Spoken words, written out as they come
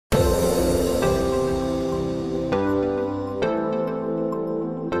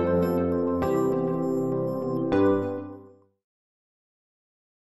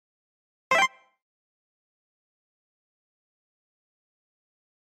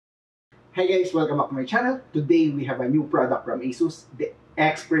Hey guys, welcome back to my channel. Today we have a new product from Asus, the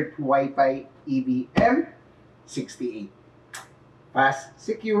Expert Wi-Fi EBM68. Fast,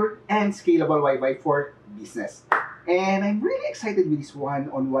 secure, and scalable Wi-Fi for business. And I'm really excited with this one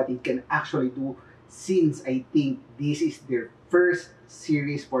on what it can actually do, since I think this is their first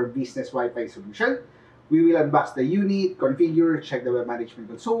series for business Wi-Fi solution. We will unbox the unit, configure, check the web management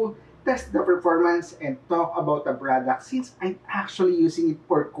console, test the performance, and talk about the product since I'm actually using it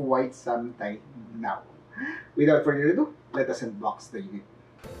for quite some time now. Without further ado, let us unbox the unit.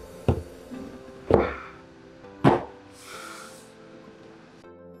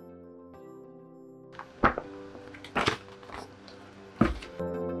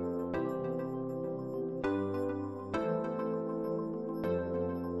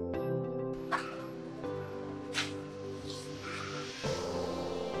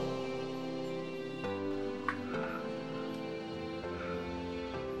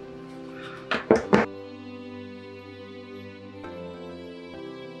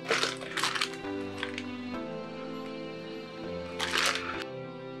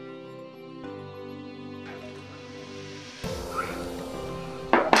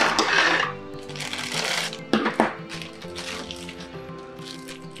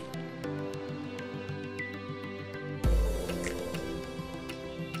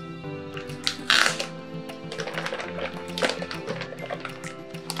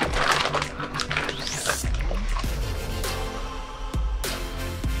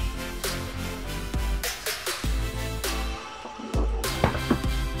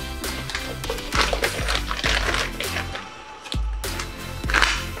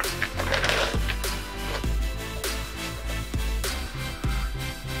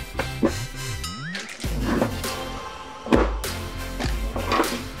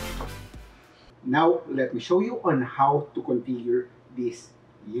 Now, let me show you on how to configure these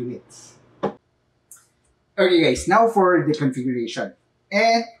units. Okay guys, now for the configuration.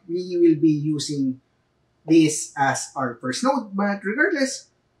 And we will be using this as our first node, but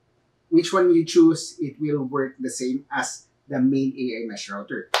regardless which one you choose, it will work the same as the main AI mesh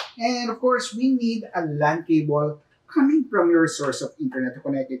router. And of course, we need a LAN cable coming from your source of internet to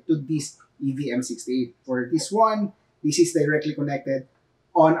connect it to this EBM68. For this one, this is directly connected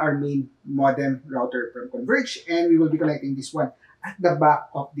on our main modem router from Converge, and we will be connecting this one at the back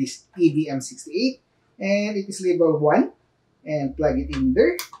of this EBM68, and it is labeled 1, and plug it in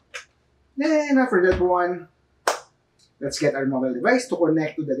there. Then after that one, let's get our mobile device to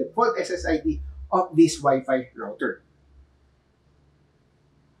connect to the default SSID of this Wi-Fi router.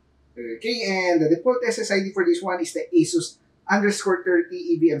 Okay, and the default SSID for this one is the Asus _30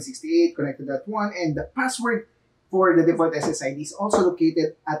 EBM68, connect to that one, and the password for the default SSID is also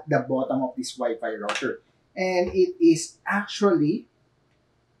located at the bottom of this Wi-Fi router. And it is actually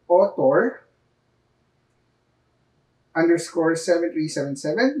author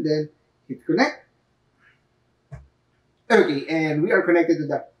 _7377, then hit connect. Okay, and we are connected to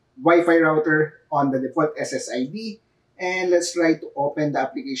the Wi-Fi router on the default SSID. And let's try to open the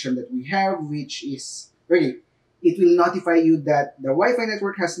application that we have, which is, okay, it will notify you that the Wi-Fi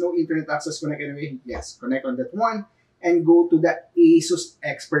network has no internet access. Connect anyway. Yes, connect on that one and go to the Asus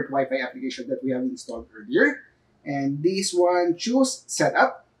Expert Wi-Fi application that we have installed earlier. And this one, choose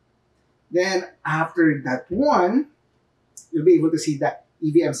setup. Then after that one, you'll be able to see the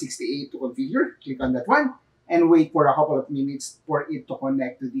EBM68 to configure. Click on that one and wait for a couple of minutes for it to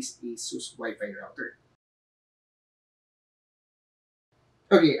connect to this Asus Wi-Fi router.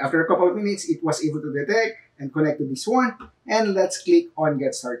 Okay, after a couple of minutes, it was able to detect and connect to this one. And let's click on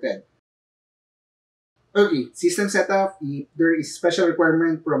Get Started. Okay, system setup. If there is special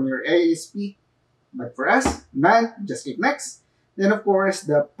requirement from your ISP, but for us, none, just click Next. Then of course,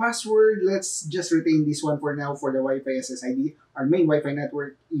 the password, let's just retain this one for now for the Wi-Fi SSID, our main Wi-Fi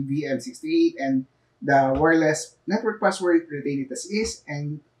network, EBM68, and the wireless network password, retain it as is.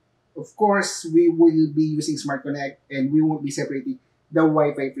 And of course, we will be using Smart Connect and we won't be separating the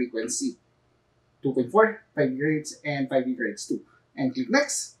Wi-Fi frequency 2.4, 5 GHz, and 5 GHz too. And click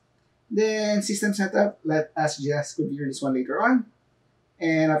Next. Then system setup, let us just configure this one later on.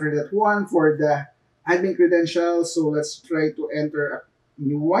 And after that one, for the admin credentials, so let's try to enter a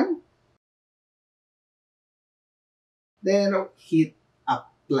new one. Then hit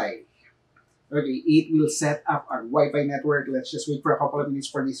Apply. Okay, it will set up our Wi-Fi network. Let's just wait for a couple of minutes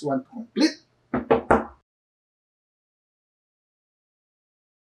for this one to complete.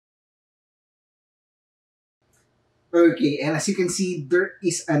 Okay, and as you can see, there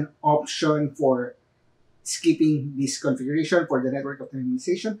is an option for skipping this configuration for the network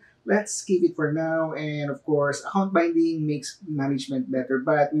optimization. let's skip it for now. And of course, account binding makes management better,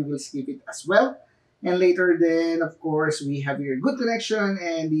 but we will skip it as well. And later then, of course, we have here good connection,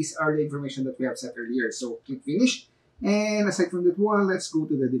 and these are the information that we have set earlier. So click finish. And aside from that one, let's go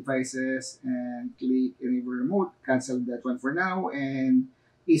to the devices and click enable remote, cancel that one for now, and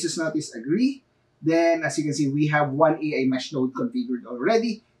Asus notice agree. Then as you can see, we have one AI mesh node configured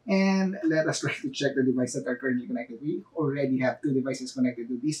already. And let us try to check the devices that are currently connected. We already have two devices connected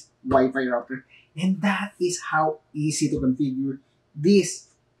to this Wi-Fi router. And that is how easy to configure this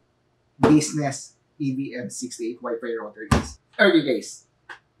business EBM68 Wi-Fi router is. Okay guys,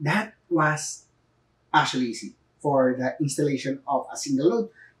 that was actually easy for the installation of a single node.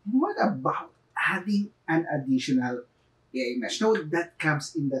 What about adding an additional AI mesh node that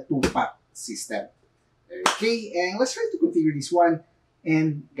comes in the two-pack system? Okay, and let's try to configure this one.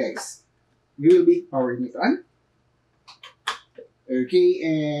 And guys, we will be powering it on. Okay,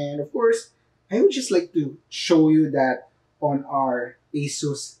 and of course, I would just like to show you that on our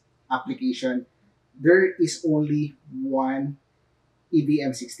Asus application, there is only one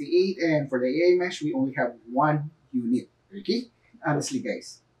EBM68, and for the AI mesh, we only have one unit. Okay, honestly,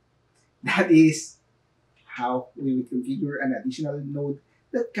 guys, that is how we would configure an additional node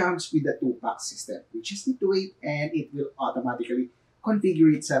that comes with the two-pack system. We just need to wait, and it will automatically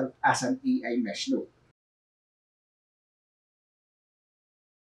configure itself as an AI mesh node.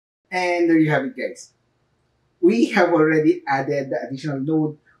 And there you have it, guys. We have already added the additional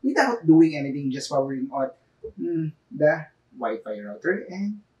node without doing anything, just powering on the Wi-Fi router.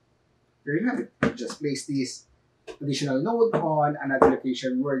 And there you have it. Just place this additional node on another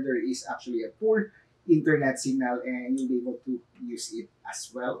location where there is actually a poor internet signal, and you'll be able to use it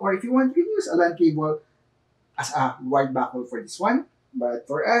as well. Or if you want, you can use a LAN cable as a wired backhaul for this one. But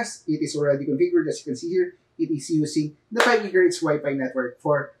for us, it is already configured. As you can see here, it is using the 5 GHz Wi-Fi network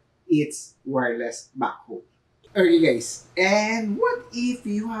for its wireless backhaul. Okay guys, and what if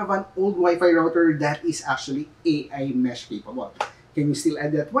you have an old Wi-Fi router that is actually AI mesh capable? Can you still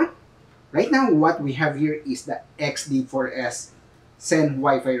add that one? Right now, what we have here is the XD4S Zen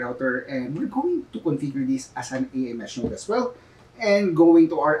Wi-Fi router, and we're going to configure this as an AI mesh node as well. And going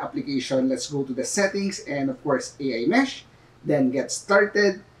to our application, let's go to the settings and of course AI mesh, then get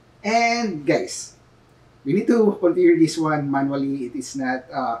started. And guys, we need to configure this one manually. It is not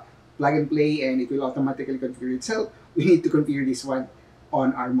plug and play and it will automatically configure itself. We need to configure this one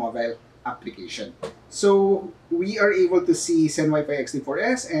on our mobile application. So we are able to see Zen Wi-Fi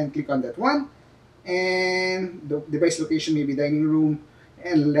XD4S and click on that one. And the device location may be dining room,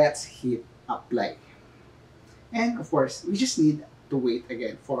 and let's hit apply. And of course, we just need to wait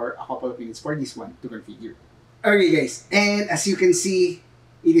again for a couple of minutes for this one to configure. Okay guys, and as you can see,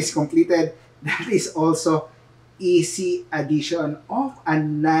 it is completed. That is also easy addition of a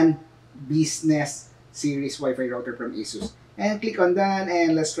non-business series Wi-Fi router from Asus. And click on that,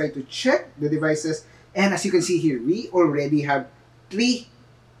 and let's try to check the devices. And as you can see here, we already have 3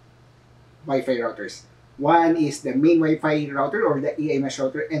 Wi-Fi routers. One is the main Wi-Fi router or the AI mesh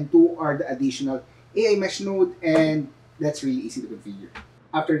router, and 2 are the additional AI mesh node, and that's really easy to configure.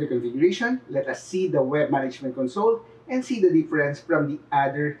 After the configuration, let us see the web management console and see the difference from the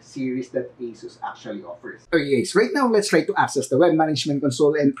other series that Asus actually offers. Okay guys, right now let's try to access the web management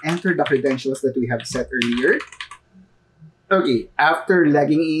console and enter the credentials that we have set earlier. Okay, after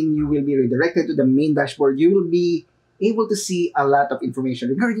logging in, you will be redirected to the main dashboard. You will be able to see a lot of information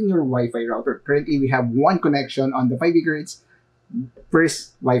regarding your Wi-Fi router. Currently, we have one connection on the 5 GHz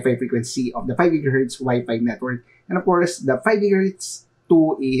first Wi-Fi frequency of the 5 GHz Wi-Fi network. And of course, the 5 GHz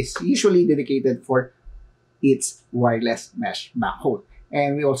 2 is usually dedicated for its wireless mesh backhaul.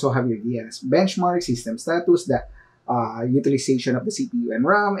 And we also have your DNS benchmark, system status, the utilization of the CPU and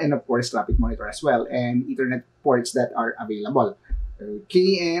RAM, and of course, traffic monitor as well, and Ethernet ports that are available.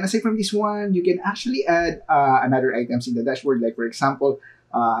 Okay, and aside from this one, you can actually add another items in the dashboard. Like for example,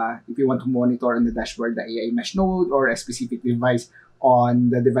 if you want to monitor on the dashboard the AI mesh node or a specific device on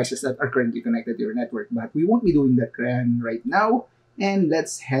the devices that are currently connected to your network. But we won't be doing that right now. And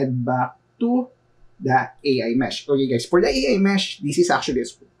let's head back to the AI mesh. Okay guys, for the AI mesh, this is actually a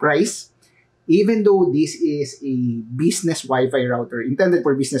price. Even though this is a business Wi-Fi router, intended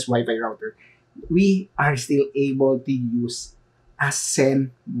for business Wi-Fi router, we are still able to use a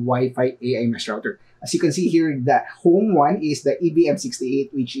Zen Wi-Fi AI mesh router. As you can see here, the home one is the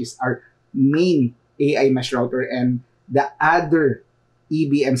EBM68, which is our main AI mesh router, and the other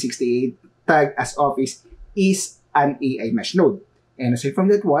EBM68 tagged as office is an AI mesh node. And aside from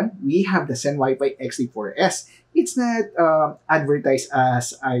that one, we have the Zen Wi-Fi XD4S. It's not advertised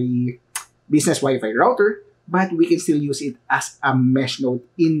as a business Wi-Fi router, but we can still use it as a mesh node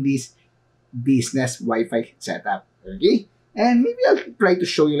in this business Wi-Fi setup. Okay? And maybe I'll try to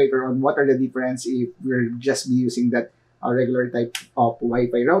show you later on what are the difference if we're just be using that regular type of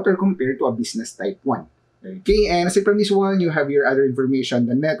Wi-Fi router compared to a business type one. Okay, and aside from this one, you have your other information,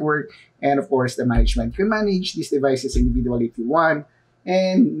 the network, and of course the management. You can manage these devices individually if you want.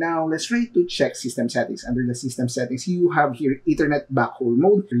 And now let's try to check system settings. Under the system settings, you have here Ethernet backhaul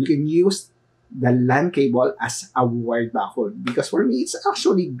mode. You can use the LAN cable as a wired backhaul, because for me it's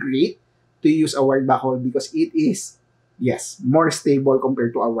actually great to use a wired backhaul because it is, yes, more stable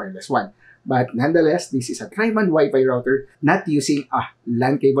compared to a wireless one. But nonetheless, this is a tri-band Wi-Fi router. Not using a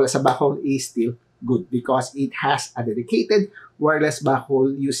LAN cable as a backhaul is still good because it has a dedicated wireless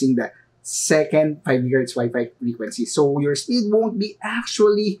backhaul using the second 5 GHz Wi-Fi frequency. So your speed won't be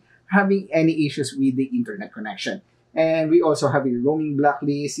actually having any issues with the internet connection. And we also have a roaming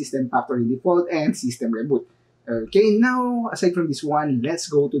blacklist, system factory default, and system reboot. Okay, now aside from this one, let's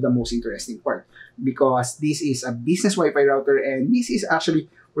go to the most interesting part, because this is a business Wi-Fi router, and this is actually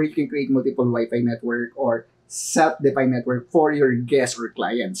where you can create multiple Wi-Fi network or self-defined network for your guests or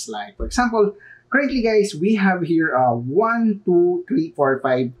clients. Like for example, currently guys, we have here 1, 2, 3, 4,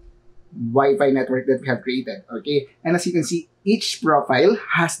 5 Wi-Fi network that we have created. Okay, and as you can see, each profile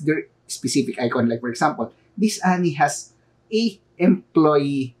has their specific icon. Like for example, this Annie has a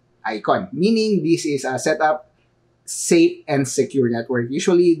employee icon, meaning this is a setup safe and secure network.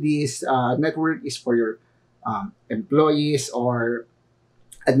 Usually this network is for your employees or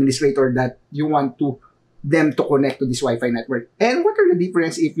administrator that you want them to connect to this Wi-Fi network. And what are the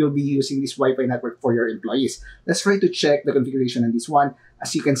difference if you'll be using this Wi-Fi network for your employees? Let's try to check the configuration on this one.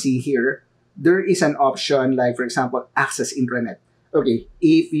 As you can see here, there is an option like, for example, access intranet. Okay,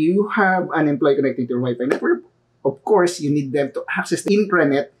 if you have an employee connecting to your Wi-Fi network, of course, you need them to access the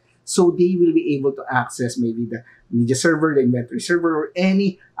intranet so they will be able to access maybe the media server, the inventory server, or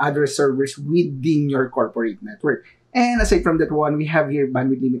any other servers within your corporate network. And aside from that one, we have here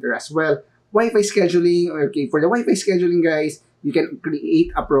bandwidth limiter as well. Wi-Fi scheduling. Okay, for the Wi-Fi scheduling, guys, you can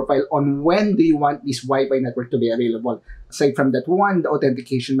create a profile on when do you want this Wi-Fi network to be available. Aside from that one, the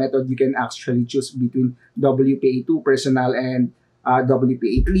authentication method, you can actually choose between WPA2 personal and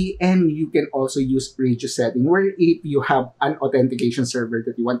WPA3, and you can also use radio setting where if you have an authentication server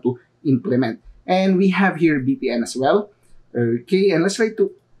that you want to implement. And we have here VPN as well. Okay, and let's try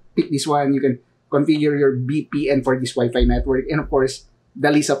to pick this one. You can configure your VPN for this Wi-Fi network, and of course, the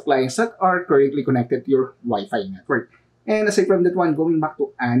list of clients that are currently connected to your Wi-Fi network. And aside from that one, going back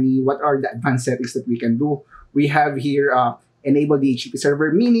to Annie, what are the advanced settings that we can do? We have here enable the HTTP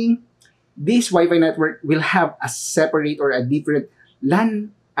server, meaning this Wi-Fi network will have a separate or a different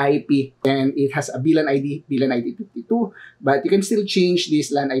LAN IP, and it has a VLAN ID, VLAN ID 52, but you can still change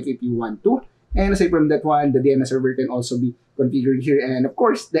this LAN IP if you want to. And aside from that one, the DNS server can also be configured here, and of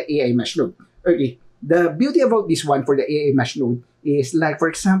course, the AI mesh node. Okay, the beauty about this one for the AI mesh node is like, for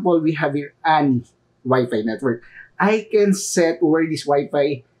example, we have here an Wi-Fi network. I can set where this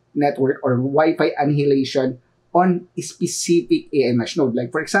Wi-Fi network or Wi-Fi annihilation on a specific AI mesh node.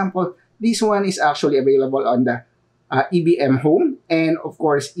 Like for example, this one is actually available on the EBM home and of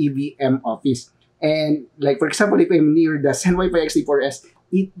course EBM office. And like for example, if I'm near the Send Wi-Fi XT4S,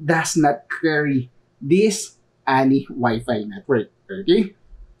 it does not carry this ANI Wi-Fi network. Okay,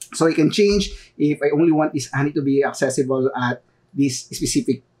 so I can change if I only want this ANI to be accessible at this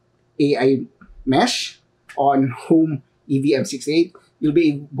specific AI mesh on home EBM68. You'll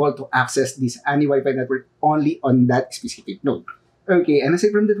be able to access this ANI Wi-Fi network only on that specific node. Okay, and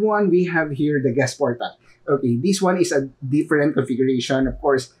aside from that one, we have here the guest portal. Okay, this one is a different configuration. Of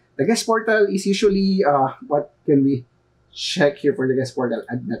course, the guest portal is usually, what can we check here for the guest portal?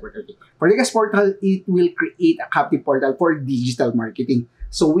 Add network. Okay, for the guest portal, it will create a captive portal for digital marketing.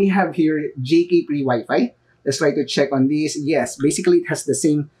 So we have here JK Pre Wi-Fi. Let's try to check on this. Yes, basically it has the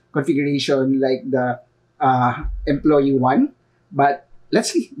same configuration like the employee one, but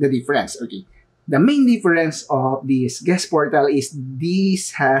let's see the difference. Okay, the main difference of this guest portal is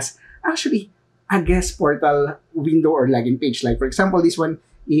this has actually a guest portal window or login page. Like for example, this one,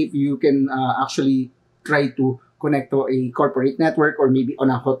 if you can actually try to connect to a corporate network or maybe on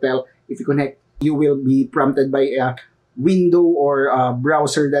a hotel, if you connect, you will be prompted by a window or a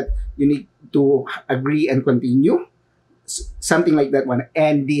browser that you need to agree and continue. Something like that one.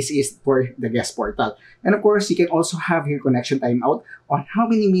 And this is for the guest portal. And of course, you can also have here connection timeout on how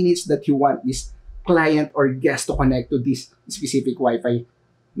many minutes that you want this client or guest to connect to this specific Wi-Fi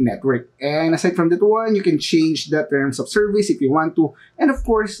network. And aside from that one, you can change the terms of service if you want to. And of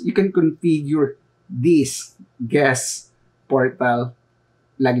course, you can configure this guest portal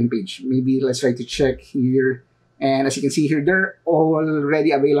login page. Maybe let's try to check here. And as you can see here, there are already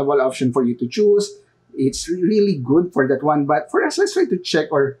available option for you to choose. It's really good for that one. But for us, let's try to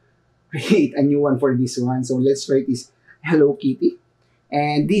check or create a new one for this one. So let's try this Hello Kitty.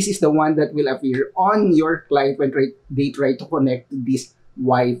 And this is the one that will appear on your client when they try to connect to this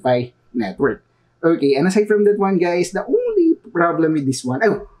Wi-Fi network. Okay, and aside from that one, guys, the only problem with this one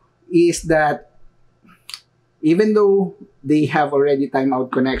is that even though they have already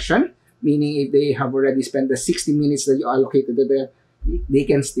timeout connection, meaning if they have already spent the 60 minutes that you allocated to them, they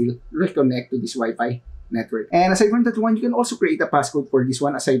can still reconnect to this Wi-Fi network. And aside from that one, you can also create a passcode for this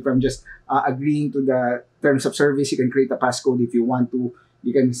one. Aside from just agreeing to the terms of service, you can create a passcode if you want to.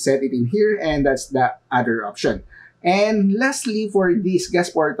 You can set it in here, and that's the other option. And lastly, for this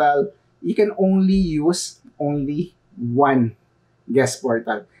guest portal, you can only use one guest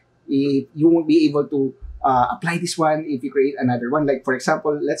portal. You won't be able to apply this one if you create another one. Like for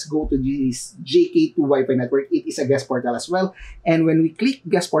example, let's go to this JK2 Wi-Fi network. It is a guest portal as well. And when we click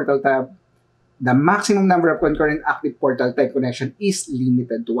guest portal tab, the maximum number of concurrent active portal type connection is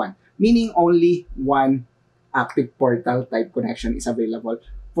limited to one, meaning only one active portal type connection is available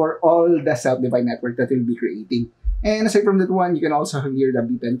for all the self-defined network that you'll be creating. And aside from that one, you can also have here the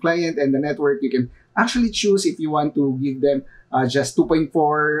VPN client and the network. You can actually choose if you want to give them just 2.4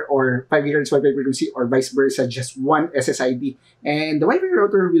 or 5 GHz Wi-Fi frequency, or vice versa, just one SSID. And the Wi-Fi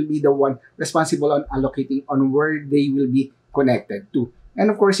router will be the one responsible on allocating on where they will be connected to. And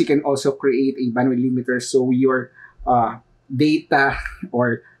of course, you can also create a bandwidth limiter so your data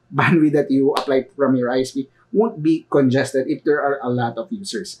or bandwidth that you apply from your ISP won't be congested if there are a lot of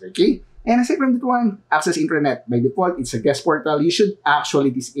users, okay? And aside from that one, access intranet. By default, it's a guest portal. You should actually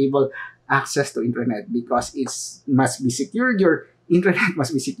disable access to intranet because it must be secured. Your intranet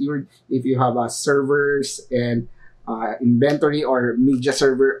must be secured if you have servers and inventory or media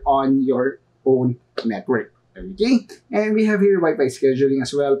server on your own network. Okay, and we have here Wi-Fi scheduling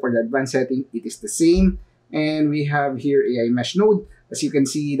as well. For the advanced setting, it is the same. And we have here AI mesh node. As you can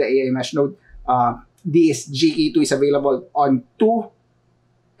see, the AI mesh node, this JK2 is available on 2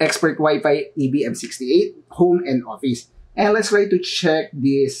 expert Wi-Fi EBM68, home and office. And let's try to check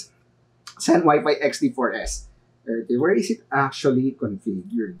this Send Wi-Fi XD4S. Okay, where is it actually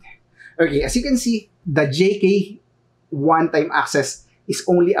configured? Okay, as you can see, the JK one-time access is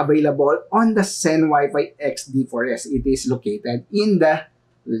only available on the Send Wi-Fi XD4S. It is located in the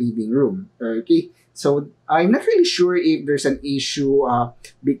living room. Okay, so I'm not really sure if there's an issue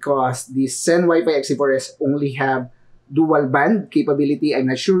because the Send Wi-Fi XD4S only have dual band capability. I'm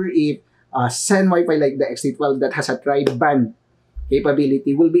not sure if Send Wi-Fi like the XD12 that has a tri-band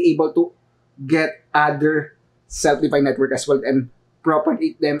capability will be able to get other self-defined network as well and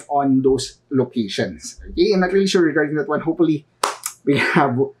propagate them on those locations. Okay, I'm not really sure regarding that one. Hopefully, we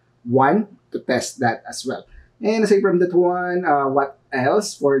have one to test that as well. And aside from that one, what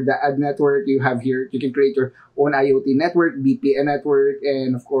else? For the ad network, you have here, you can create your own IoT network, VPN network,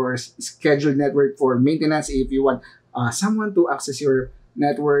 and of course, scheduled network for maintenance. If you want someone to access your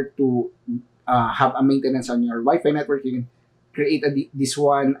network to have a maintenance on your Wi-Fi network, you can create this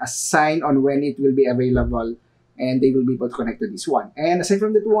one, assign on when it will be available, and they will be able to connect to this one. And aside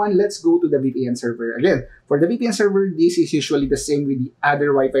from that one, let's go to the VPN server. Again, for the VPN server, this is usually the same with the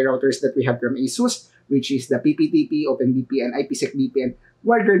other Wi-Fi routers that we have from Asus, which is the PPTP, OpenVPN, IPsec VPN,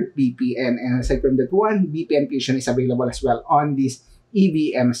 WireGuard VPN. And aside from that one, VPN Fusion is available as well on this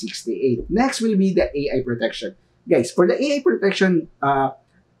EBM68. Next will be the AI protection. Guys, for the AI protection,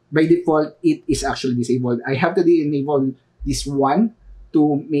 by default, it is actually disabled. I have to enable this one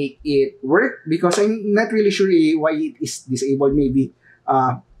to make it work because I'm not really sure why it is disabled. Maybe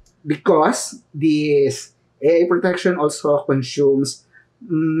because this AI protection also consumes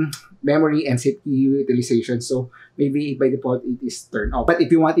memory and CPU utilization. So maybe by default it is turned off. But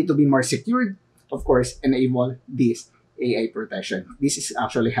if you want it to be more secured, of course, enable this AI protection. This is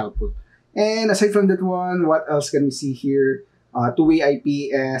actually helpful. And aside from that one, what else can we see here? Two-way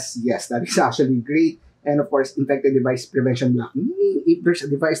IPS. Yes, that is actually great. And of course, infected device prevention block. Meaning, if there's a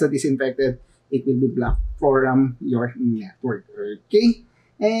device that is infected, it will be blocked from your network. Okay?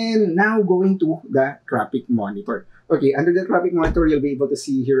 And now going to the traffic monitor. Okay, under the traffic monitor, you'll be able to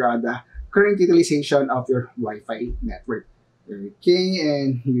see here the current utilization of your Wi-Fi network. Okay,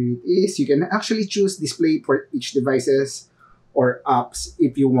 and here it is. You can actually choose display for each devices or apps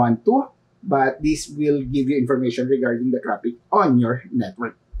if you want to, but this will give you information regarding the traffic on your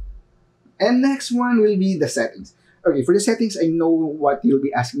network. And next one will be the settings. Okay, for the settings, I know what you'll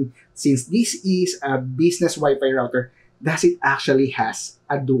be asking. Since this is a business Wi-Fi router, does it actually has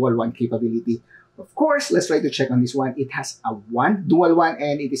a dual WAN capability? Of course, let's try to check on this one. It has a dual one,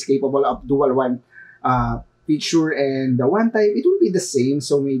 and it is capable of dual one feature, and the one type, it will be the same.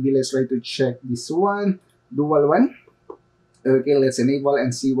 So maybe let's try to check this one, dual one. Okay, let's enable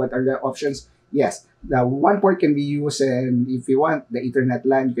and see what are the options. Yes, the one port can be used, and if you want the Ethernet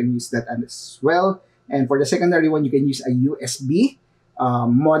LAN, you can use that as well. And for the secondary one, you can use a USB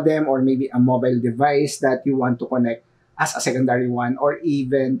modem, or maybe a mobile device that you want to connect as a secondary one, or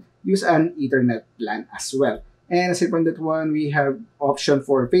even use an Ethernet LAN as well. And aside from that one, we have option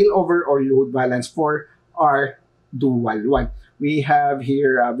for failover or load balance for our dual one. We have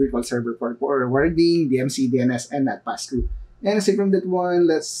here a virtual server for forwarding, DMC, DNS, and NAT pass-through. And aside from that one,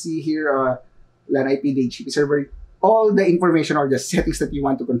 let's see here, LAN IP, DHCP server. All the information or the settings that you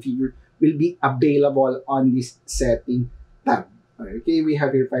want to configure will be available on this setting tab. Okay, we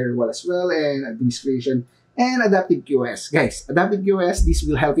have here firewall as well, and administration, and adaptive QoS. Guys, adaptive QoS, this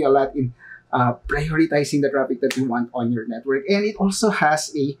will help you a lot in prioritizing the traffic that you want on your network. And it also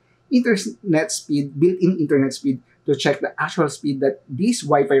has a internet speed, built-in internet speed, to check the actual speed that this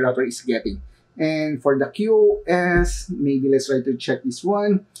Wi-Fi router is getting. And for the QoS, maybe let's try to check this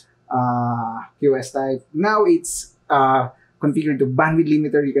one. QoS type. Now it's configured to bandwidth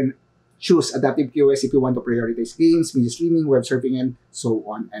limiter. You can choose adaptive QoS if you want to prioritize games, video streaming, web surfing, and so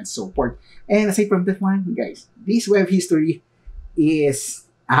on and so forth. And aside from that one, guys, this web history is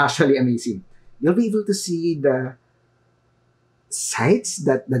actually amazing. You'll be able to see the sites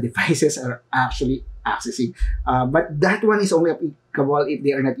that the devices are actually accessing. But that one is only applicable if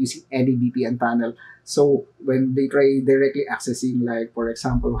they are not using any VPN tunnel. So when they try directly accessing, like for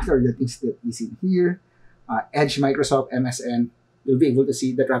example, what are the things that is in here? Edge, Microsoft, MSN, you'll be able to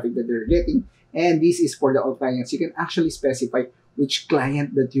see the traffic that they're getting. And this is for the all clients. You can actually specify which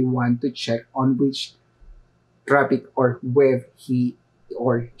client that you want to check on which traffic or web he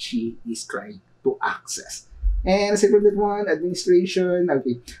or she is trying to access. And aside from that one, administration.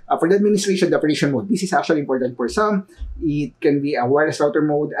 Okay, for the administration, the operation mode. This is actually important for some. It can be a wireless router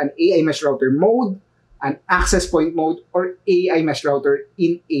mode, an AI mesh router mode, an access point mode, or AI mesh router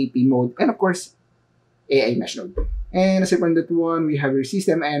in AP mode, and of course, AI mesh node. And aside from that one, we have your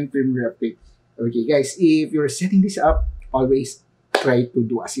system and firmware update. Okay, guys, if you're setting this up, always try to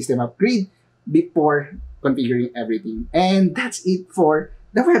do a system upgrade before configuring everything. And that's it for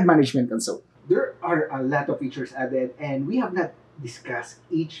the web management console. There are a lot of features added, and we have not discussed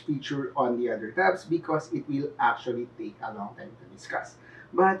each feature on the other tabs because it will actually take a long time to discuss.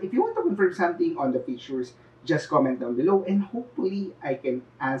 But if you want to confirm something on the features, just comment down below, and hopefully I can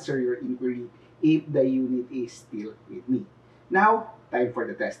answer your inquiry if the unit is still with me. Now, time for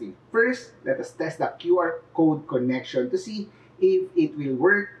the testing. First, let us test the QR code connection to see if it will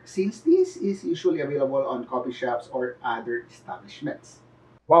work, since this is usually available on coffee shops or other establishments.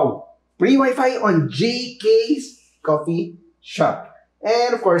 Wow! Free Wi-Fi on JK's coffee shop.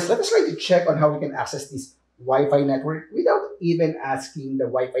 And of course, let us try to check on how we can access this Wi-Fi network without even asking the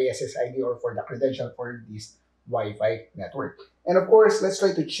Wi-Fi SSID or for the credential for this Wi-Fi network. And of course, let's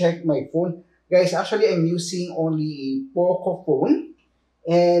try to check my phone. Guys, actually, I'm using only a Poco phone,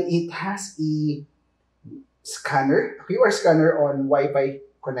 and it has a scanner, a QR scanner on Wi-Fi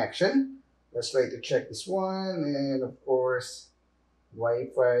connection. Let's try to check this one, and of course,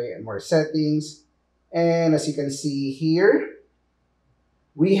 Wi-Fi and more settings. And as you can see here,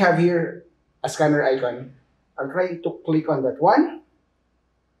 we have here a scanner icon. I'll try to click on that one.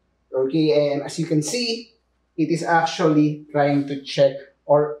 Okay, and as you can see, it is actually trying to check,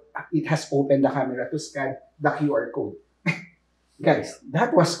 or it has opened the camera to scan the QR code. Guys,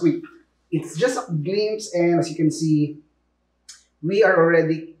 that was quick. It's just a glimpse, and as you can see, we are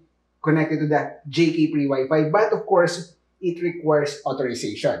already connected to the JK Free Wi-Fi, but of course, it requires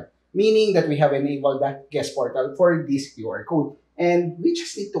authorization, meaning that we have enabled the guest portal for this QR code. And we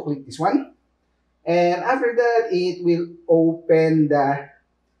just need to click this one. And after that, it will open the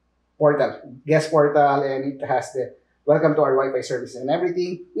portal, guest portal, and it has the welcome to our Wi-Fi service and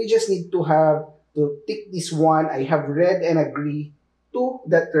everything. We just need to have to tick this one. I have read and agree to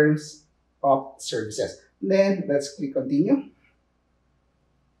the terms of services. Then let's click continue.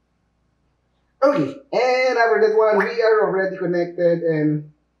 Okay, and after that one, we are already connected,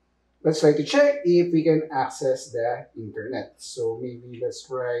 and let's try to check if we can access the internet. So maybe let's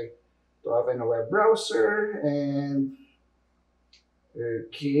try to open a web browser, and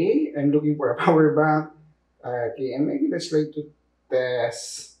okay, I'm looking for a power bank. Okay, and maybe let's try to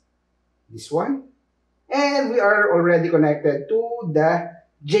test this one. And we are already connected to the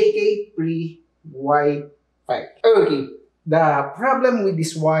JK Free Wi-Fi. Okay, the problem with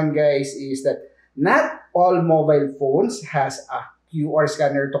this one, guys, is that not all mobile phones has a QR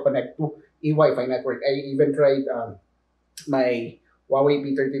scanner to connect to a Wi-Fi network. I even tried my Huawei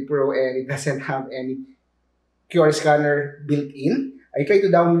P30 Pro and it doesn't have any QR scanner built in. I tried to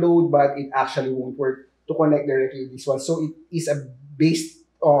download, but it actually won't work to connect directly to this one. So it is based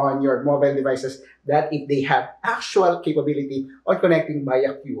on your mobile devices that if they have actual capability on connecting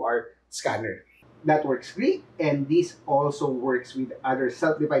via QR scanner. That works great, and this also works with other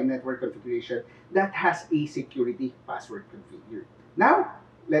self-defined network configuration that has a security password configured. Now,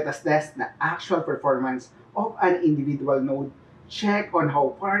 let us test the actual performance of an individual node. Check on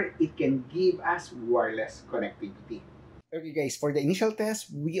how far it can give us wireless connectivity. Okay guys, for the initial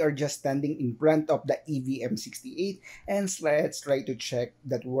test, we are just standing in front of the EBM68 and let's try to check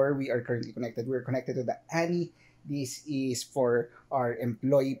that where we are currently connected. We're connected to the ANI. This is for our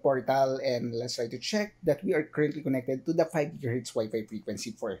employee portal and let's try to check that we are currently connected to the 5 GHz Wi-Fi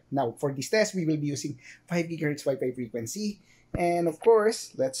frequency. Now, for this test, we will be using 5 GHz Wi-Fi frequency and of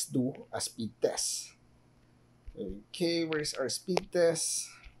course, let's do a speed test. Okay, where's our speed test?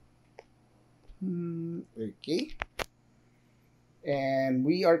 Okay. And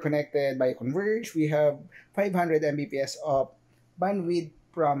we are connected by Converge. We have 500 Mbps of bandwidth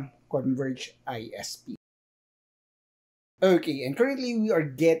from Converge ISP. Okay, and currently we are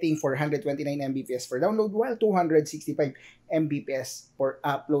getting 429 Mbps for download while 265 Mbps for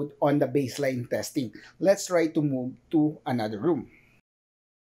upload on the baseline testing. Let's try to move to another room.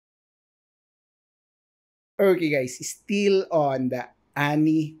 Okay guys, still on the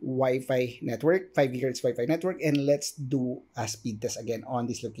ANI Wi-Fi network, 5 GHz Wi-Fi network, and let's do a speed test again on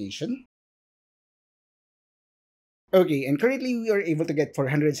this location. Okay, and currently we are able to get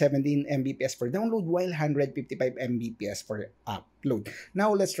 417 Mbps for download while 155 Mbps for upload.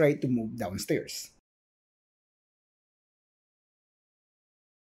 Now let's try to move downstairs.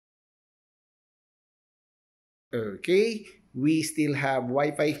 Okay, we still have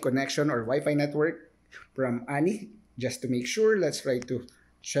Wi-Fi connection or Wi-Fi network from ANI. Just to make sure, let's try to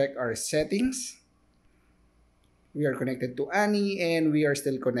check our settings. We are connected to ANI and we are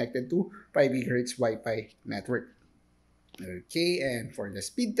still connected to 5 GHz Wi-Fi network. Okay, and for the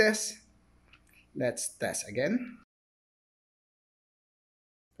speed test, let's test again.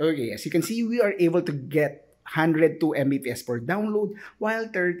 Okay, as you can see, we are able to get 102 Mbps per download while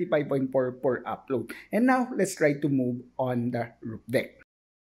 35.4 per upload. And now, let's try to move on the roof deck.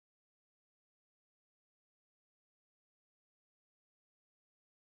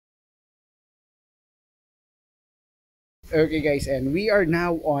 Okay guys, and we are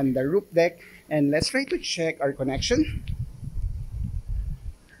now on the roof deck and let's try to check our connection.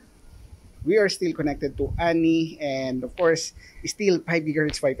 We are still connected to ANI and of course still 5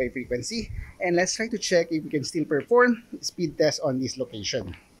 GHz Wi-Fi frequency, and let's try to check if we can still perform speed test on this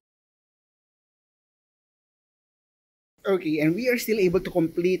location. Okay, and we are still able to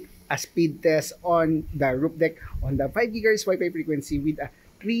complete a speed test on the roof deck on the 5 GHz Wi-Fi frequency with a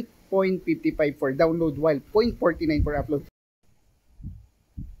 3.55 for download while 0.49 for upload.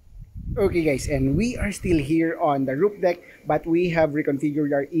 Okay guys, and we are still here on the roof deck, but we have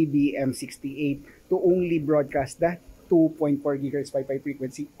reconfigured our EBM68 to only broadcast the 2.4 GHz Wi-Fi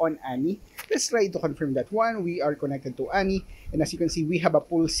frequency on ANI. Let's try to confirm that one. We are connected to ANI, and as you can see, we have a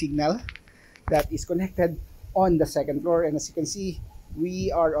full signal that is connected on the second floor, and as you can see,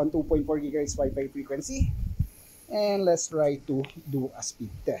 we are on 2.4 GHz Wi-Fi frequency. And let's try to do a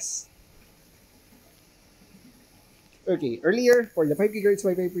speed test. Okay, earlier for the 5 GHz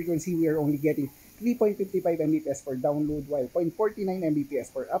Wi-Fi frequency, we are only getting 3.55 Mbps for download while 0.49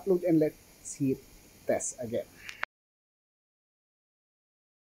 Mbps for upload, and let's hit test again.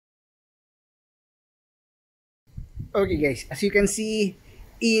 Okay guys, as you can see,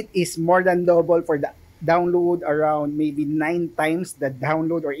 it is more than double for the download, around maybe 9 times the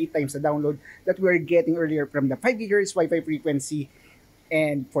download or 8 times the download that we were getting earlier from the 5 GHz Wi-Fi frequency.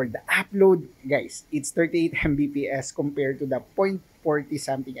 And for the upload, guys, it's 38 Mbps compared to the 0.40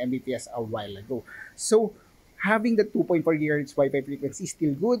 something Mbps a while ago. So having the 2.4 GHz Wi-Fi frequency is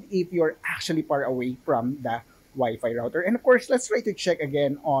still good if you're actually far away from the Wi-Fi router. And of course, let's try to check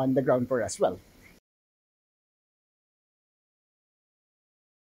again on the ground floor as well.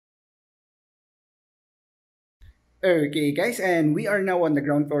 Okay guys, and we are now on the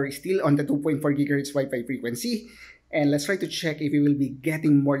ground floor, still on the 2.4 GHz Wi-Fi frequency. And let's try to check if we will be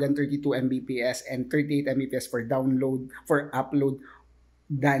getting more than 32 Mbps and 38 Mbps for download, for upload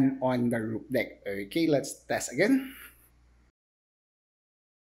than on the roof deck. Okay, let's test again.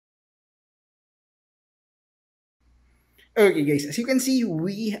 Okay guys, as you can see,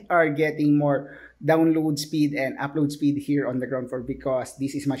 we are getting more download speed and upload speed here on the ground floor because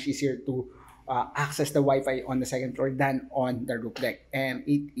this is much easier to access the Wi-Fi on the second floor than on the roof deck. And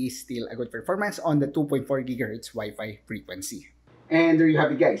it is still a good performance on the 2.4 gigahertz Wi-Fi frequency. And there you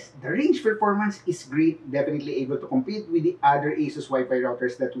have it, guys. The range performance is great, definitely able to compete with the other Asus Wi-Fi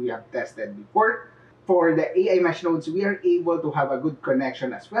routers that we have tested before. For the AI mesh nodes, we are able to have a good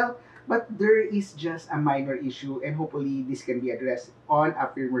connection as well, but there is just a minor issue, and hopefully this can be addressed on a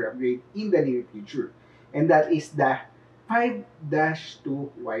firmware upgrade in the near future. And that is the 5-2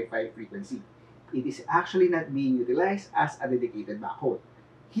 Wi-Fi frequency. It is actually not being utilized as a dedicated backhaul.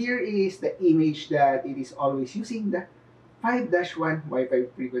 Here is the image that it is always using the 5-1 Wi-Fi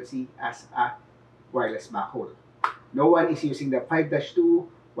frequency as a wireless backhaul. No one is using the 5-2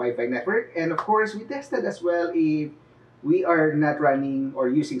 Wi-Fi network, and of course we tested as well if we are not running or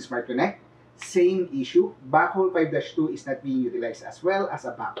using Smart Connect. Same issue, backhaul 5-2 is not being utilized as well as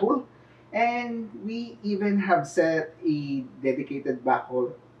a backhaul, and we even have set a dedicated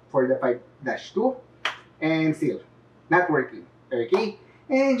backhaul for the 5-2 and still not working. Okay,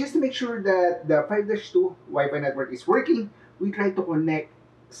 and just to make sure that the 5-2 Wi-Fi network is working, we try to connect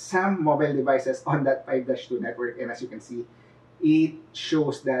some mobile devices on that 5-2 network, and as you can see, it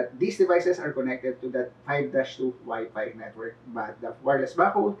shows that these devices are connected to that 5-2 Wi-Fi network, but the wireless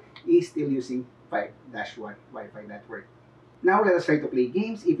backhaul is still using 5-1 Wi-Fi network. Now let us try to play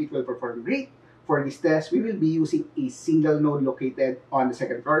games if it will perform great. For this test, we will be using a single node located on the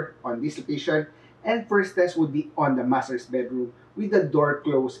second floor on this location, and first test would be on the master's bedroom with the door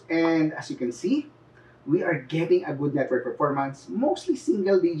closed, and as you can see, we are getting a good network performance, mostly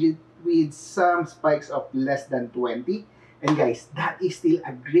single digit with some spikes of less than 20. And guys, that is still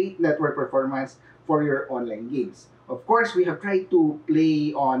a great network performance for your online games. Of course, we have tried to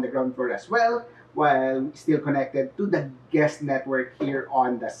play on the ground floor as well, while still connected to the guest network here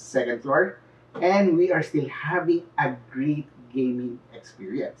on the second floor. And we are still having a great gaming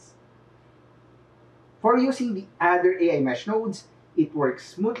experience. For using the other AI mesh nodes, it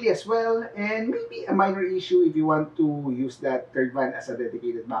works smoothly as well, and maybe a minor issue if you want to use that third one as a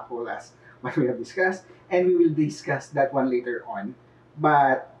dedicated backhaul as what we have discussed, and we will discuss that one later on.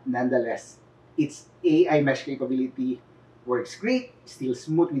 But nonetheless, its AI mesh capability works great, still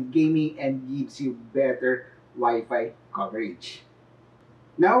smooth with gaming, and gives you better Wi-Fi coverage.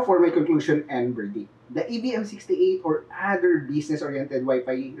 Now for my conclusion and verdict. The EBM68 or other business-oriented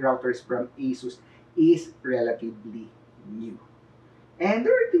Wi-Fi routers from Asus is relatively new. And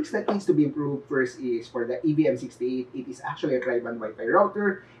there are things that needs to be improved. First is for the EBM68, it is actually a tri-band Wi-Fi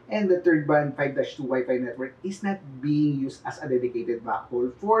router, and the third band 5-2 Wi-Fi network is not being used as a dedicated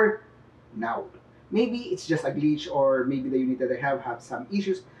backhaul for now. Maybe it's just a glitch, or maybe the unit that I have some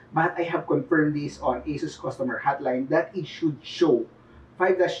issues, but I have confirmed this on Asus customer hotline that it should show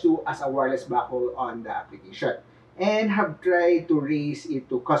 5-2 as a wireless backhaul on the application. And have tried to raise it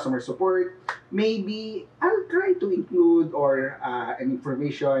to customer support. Maybe I'll try to include or an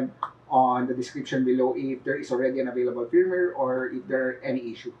information on the description below if there is already an available firmware or if there are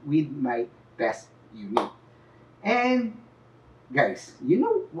any issue with my test unit. And guys, you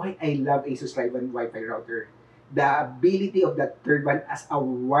know why I love Asus tri-band Wi-Fi router? The ability of that third band as a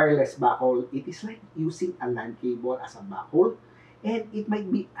wireless backhaul, it is like using a LAN cable as a backhaul. And it might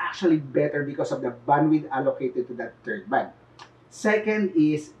be actually better because of the bandwidth allocated to that third band. Second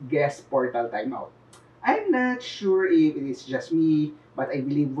is guest portal timeout. I'm not sure if it is just me, but I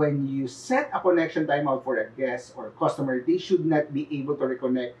believe when you set a connection timeout for a guest or customer, they should not be able to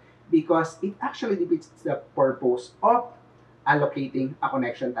reconnect because it actually defeats the purpose of allocating a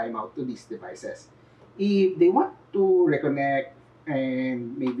connection timeout to these devices. If they want to reconnect,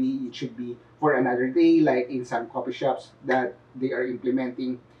 and maybe it should be for another day, like in some coffee shops that they are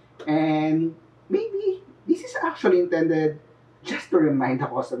implementing. And maybe this is actually intended just to remind the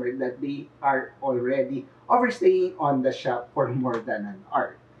customer that they are already overstaying on the shop for more than an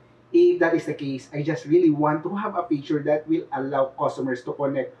hour. If that is the case, I just really want to have a feature that will allow customers to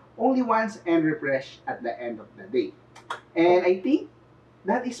connect only once and refresh at the end of the day. And I think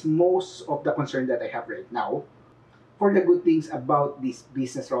that is most of the concern that I have right now. For the good things about these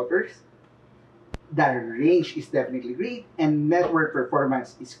business routers, the range is definitely great and network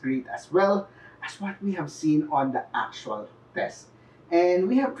performance is great as well as what we have seen on the actual test. And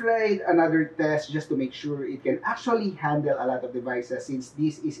we have tried another test just to make sure it can actually handle a lot of devices since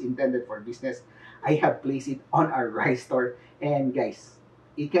this is intended for business. I have placed it on our Rise store, and guys,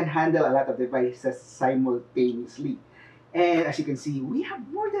 it can handle a lot of devices simultaneously. And as you can see, we have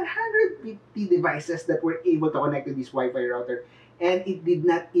more than 150 devices that were able to connect to this Wi-Fi router, and it did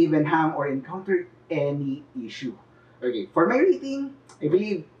not even hang or encounter any issue. Okay, for my rating, I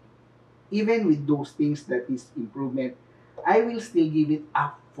believe even with those things that is improvement, I will still give it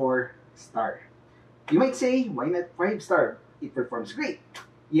up for star. You might say, why not 5-star? It performs great.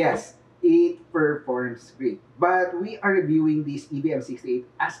 Yes, it performs great. But we are reviewing this EBM68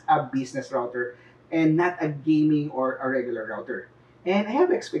 as a business router and not a gaming or a regular router. And I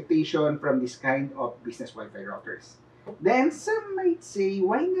have expectation from this kind of business Wi-Fi routers. Then some might say,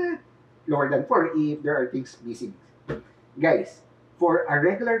 why not lower than 4 if there are things missing? Guys, for a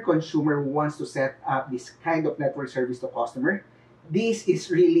regular consumer who wants to set up this kind of network service to customer, this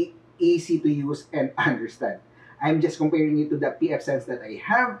is really easy to use and understand. I'm just comparing it to the PF Sense that I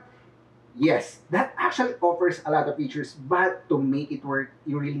have. Yes, that actually offers a lot of features, but to make it work,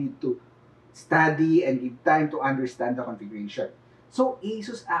 you really need to study and give time to understand the configuration. So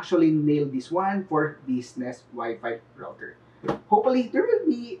Asus actually nailed this one for business Wi-Fi router. Hopefully, there will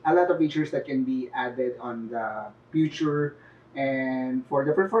be a lot of features that can be added on the future. And for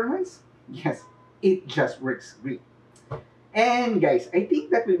the performance, yes, it just works great. And guys, I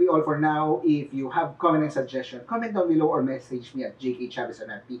think that will be all for now. If you have comment and suggestion, comment down below or message me at Chavez on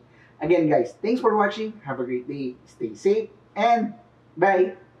FB. Again guys, thanks for watching. Have a great day. Stay safe and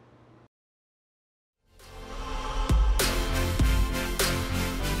bye.